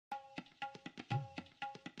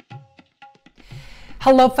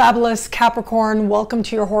Hello, fabulous Capricorn. Welcome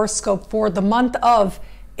to your horoscope for the month of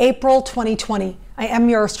April 2020. I am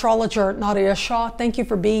your astrologer, Nadiya Shah. Thank you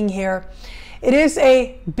for being here. It is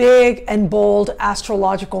a big and bold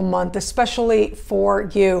astrological month, especially for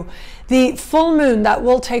you. The full moon that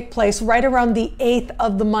will take place right around the 8th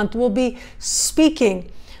of the month will be speaking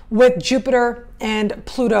with Jupiter and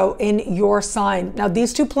Pluto in your sign. Now,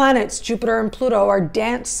 these two planets, Jupiter and Pluto, are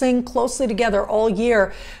dancing closely together all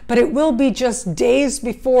year, but it will be just days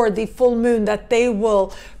before the full moon that they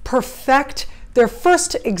will perfect their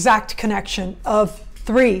first exact connection of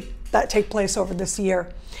 3 that take place over this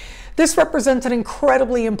year. This represents an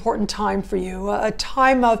incredibly important time for you, a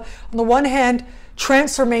time of, on the one hand,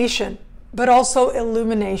 transformation, but also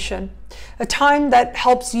illumination, a time that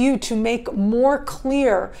helps you to make more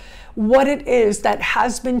clear what it is that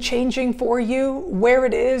has been changing for you, where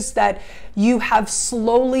it is that you have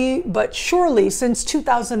slowly but surely since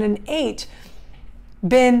 2008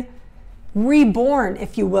 been reborn,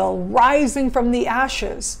 if you will, rising from the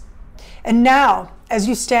ashes. And now, as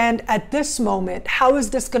you stand at this moment, how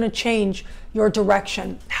is this going to change your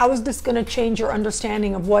direction? How is this going to change your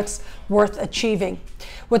understanding of what's worth achieving?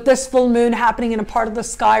 With this full moon happening in a part of the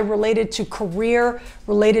sky related to career,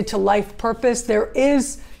 related to life purpose, there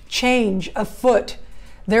is change afoot.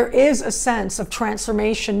 There is a sense of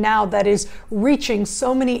transformation now that is reaching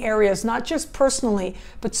so many areas, not just personally,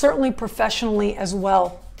 but certainly professionally as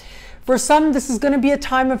well. For some, this is going to be a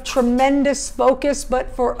time of tremendous focus,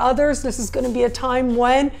 but for others, this is going to be a time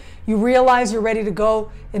when you realize you're ready to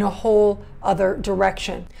go in a whole other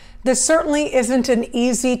direction. This certainly isn't an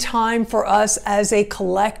easy time for us as a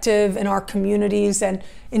collective in our communities and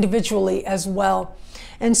individually as well.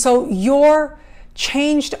 And so your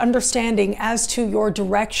changed understanding as to your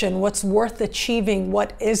direction, what's worth achieving,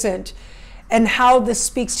 what isn't, and how this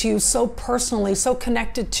speaks to you so personally, so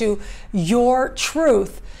connected to your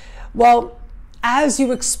truth. Well, as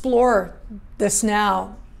you explore this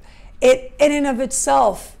now, it in and of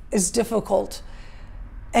itself is difficult.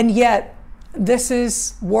 And yet, this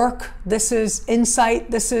is work, this is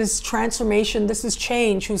insight, this is transformation, this is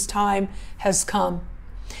change whose time has come.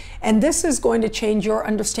 And this is going to change your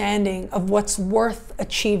understanding of what's worth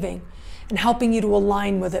achieving and helping you to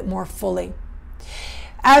align with it more fully.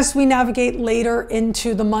 As we navigate later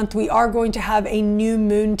into the month, we are going to have a new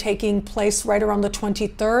moon taking place right around the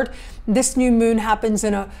 23rd. This new moon happens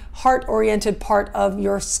in a heart-oriented part of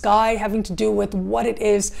your sky, having to do with what it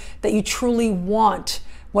is that you truly want,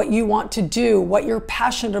 what you want to do, what you're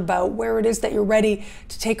passionate about, where it is that you're ready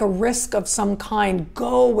to take a risk of some kind.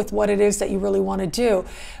 Go with what it is that you really want to do.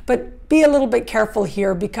 But be a little bit careful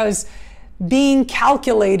here, because being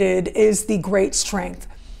calculated is the great strength.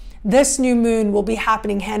 This new moon will be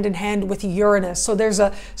happening hand in hand with Uranus. So there's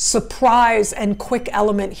a surprise and quick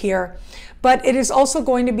element here. But it is also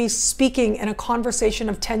going to be speaking in a conversation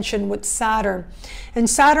of tension with Saturn. And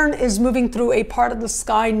Saturn is moving through a part of the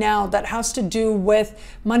sky now that has to do with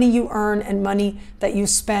money you earn and money that you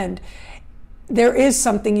spend. There is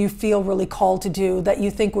something you feel really called to do that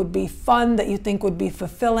you think would be fun, that you think would be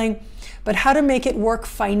fulfilling. But how to make it work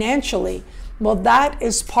financially? Well, that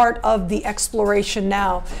is part of the exploration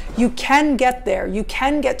now. You can get there. You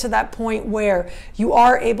can get to that point where you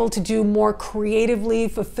are able to do more creatively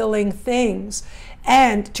fulfilling things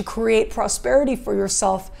and to create prosperity for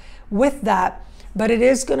yourself with that. But it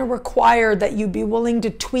is going to require that you be willing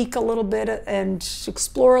to tweak a little bit and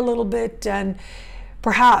explore a little bit and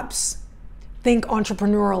perhaps think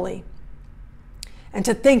entrepreneurially and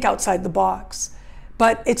to think outside the box.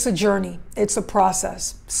 But it's a journey, it's a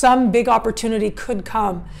process. Some big opportunity could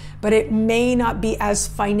come, but it may not be as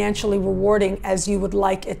financially rewarding as you would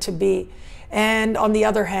like it to be. And on the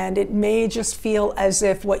other hand, it may just feel as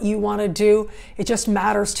if what you want to do, it just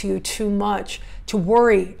matters to you too much to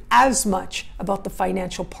worry as much about the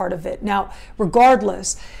financial part of it. Now,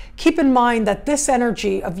 regardless, keep in mind that this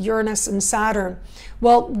energy of Uranus and Saturn,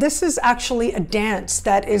 well, this is actually a dance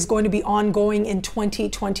that is going to be ongoing in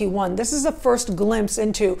 2021. This is a first glimpse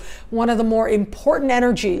into one of the more important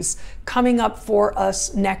energies coming up for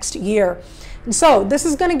us next year. And so this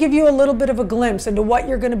is going to give you a little bit of a glimpse into what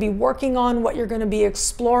you're going to be working on, what you're going to be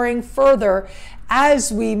exploring further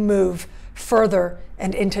as we move further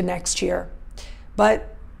and into next year.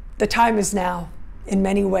 But the time is now, in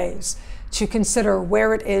many ways, to consider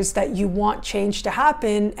where it is that you want change to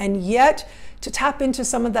happen, and yet to tap into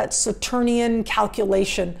some of that Saturnian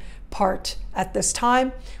calculation part at this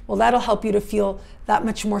time. Well, that'll help you to feel that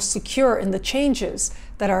much more secure in the changes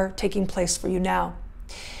that are taking place for you now.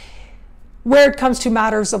 Where it comes to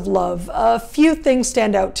matters of love, a few things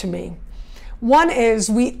stand out to me. One is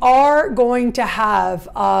we are going to have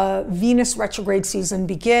Venus retrograde season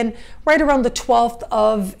begin right around the 12th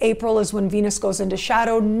of April is when Venus goes into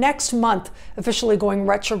shadow. Next month, officially going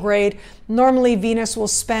retrograde. Normally, Venus will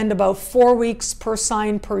spend about 4 weeks per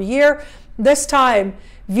sign per year. This time,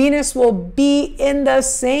 Venus will be in the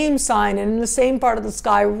same sign and in the same part of the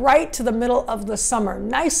sky right to the middle of the summer.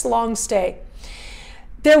 Nice long stay.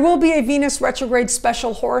 There will be a Venus retrograde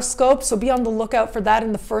special horoscope, so be on the lookout for that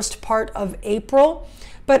in the first part of April.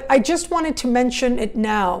 But I just wanted to mention it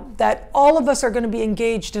now that all of us are going to be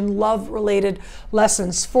engaged in love-related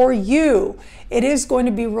lessons. For you, it is going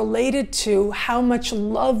to be related to how much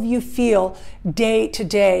love you feel day to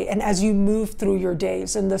day and as you move through your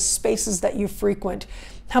days and the spaces that you frequent.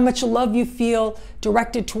 How much love you feel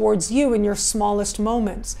directed towards you in your smallest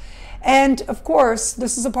moments. And of course,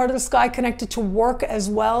 this is a part of the sky connected to work as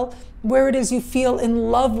well, where it is you feel in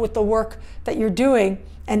love with the work that you're doing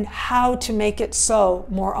and how to make it so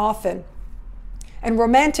more often. And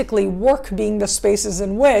romantically, work being the spaces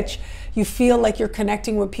in which you feel like you're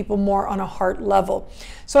connecting with people more on a heart level.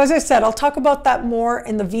 So as I said, I'll talk about that more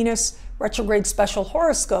in the Venus retrograde special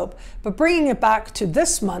horoscope, but bringing it back to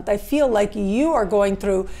this month, I feel like you are going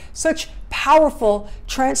through such powerful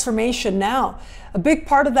transformation now. A big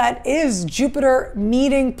part of that is Jupiter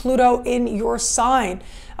meeting Pluto in your sign.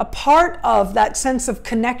 A part of that sense of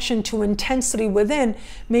connection to intensity within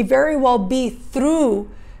may very well be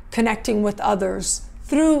through connecting with others,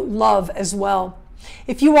 through love as well.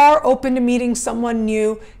 If you are open to meeting someone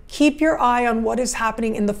new, keep your eye on what is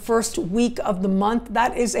happening in the first week of the month.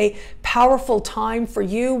 That is a powerful time for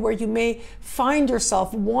you where you may find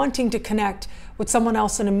yourself wanting to connect with someone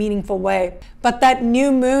else in a meaningful way. But that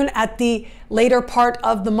new moon at the later part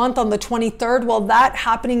of the month on the 23rd, well, that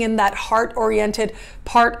happening in that heart-oriented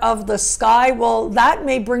part of the sky, well, that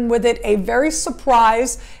may bring with it a very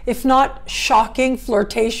surprise, if not shocking,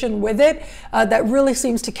 flirtation with it that really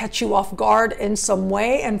seems to catch you off guard in some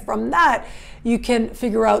way. And from that, you can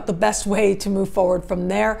figure out the best way to move forward from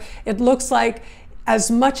there. It looks like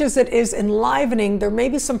as much as it is enlivening, there may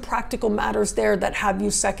be some practical matters there that have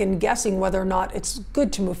you second guessing whether or not it's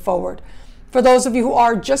good to move forward. For those of you who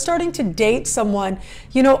are just starting to date someone,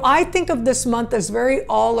 you know, I think of this month as very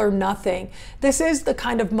all or nothing. This is the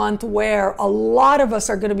kind of month where a lot of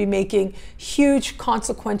us are going to be making huge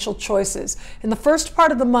consequential choices. In the first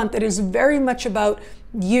part of the month, it is very much about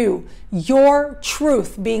you, your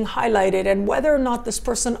truth being highlighted and whether or not this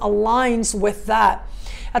person aligns with that.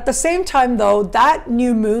 At the same time, though, that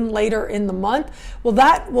new moon later in the month, well,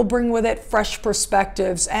 that will bring with it fresh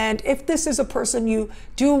perspectives. And if this is a person you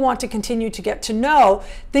do want to continue to get to know,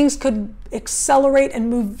 things could accelerate and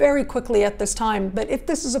move very quickly at this time. But if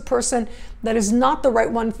this is a person that is not the right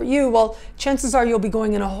one for you, well, chances are you'll be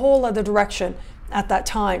going in a whole other direction at that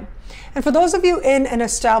time. And for those of you in an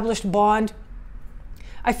established bond,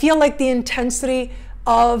 I feel like the intensity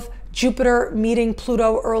of Jupiter meeting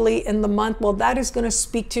Pluto early in the month, well, that is going to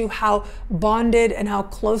speak to how bonded and how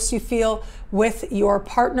close you feel with your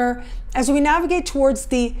partner. As we navigate towards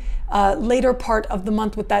the later part of the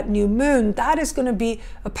month with that new moon, that is going to be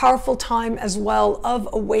a powerful time as well of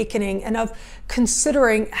awakening and of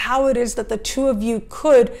considering how it is that the two of you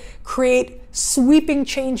could create sweeping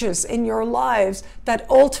changes in your lives that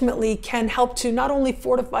ultimately can help to not only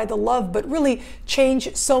fortify the love, but really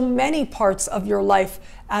change so many parts of your life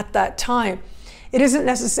at that time. It isn't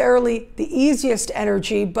necessarily the easiest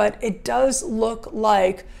energy, but it does look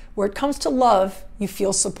like where it comes to love, you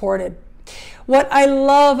feel supported. What I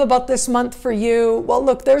love about this month for you, well,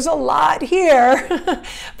 look, there's a lot here,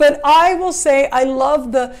 but I will say I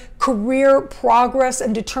love the career progress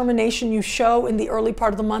and determination you show in the early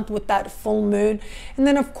part of the month with that full moon. And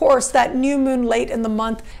then, of course, that new moon late in the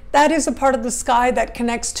month, that is a part of the sky that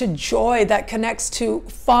connects to joy, that connects to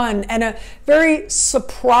fun, and a very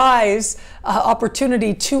surprise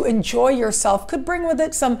opportunity to enjoy yourself. Could bring with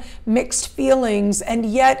it some mixed feelings, and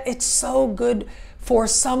yet it's so good for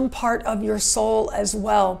some part of your soul as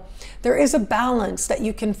well. There is a balance that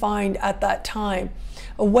you can find at that time,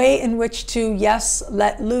 a way in which to, yes,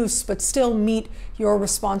 let loose, but still meet your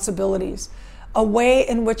responsibilities, a way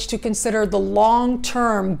in which to consider the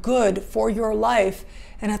long-term good for your life,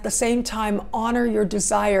 and at the same time honor your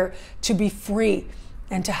desire to be free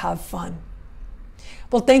and to have fun.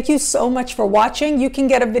 Well, thank you so much for watching. You can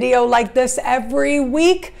get a video like this every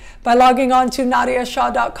week by logging on to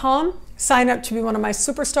nadiyashah.com. Sign up to be one of my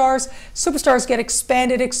superstars. Superstars get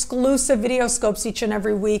expanded exclusive video scopes each and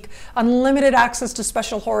every week, unlimited access to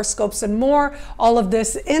special horoscopes and more. All of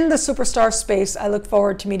this in the superstar space. I look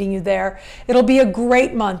forward to meeting you there. It'll be a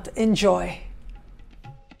great month. Enjoy.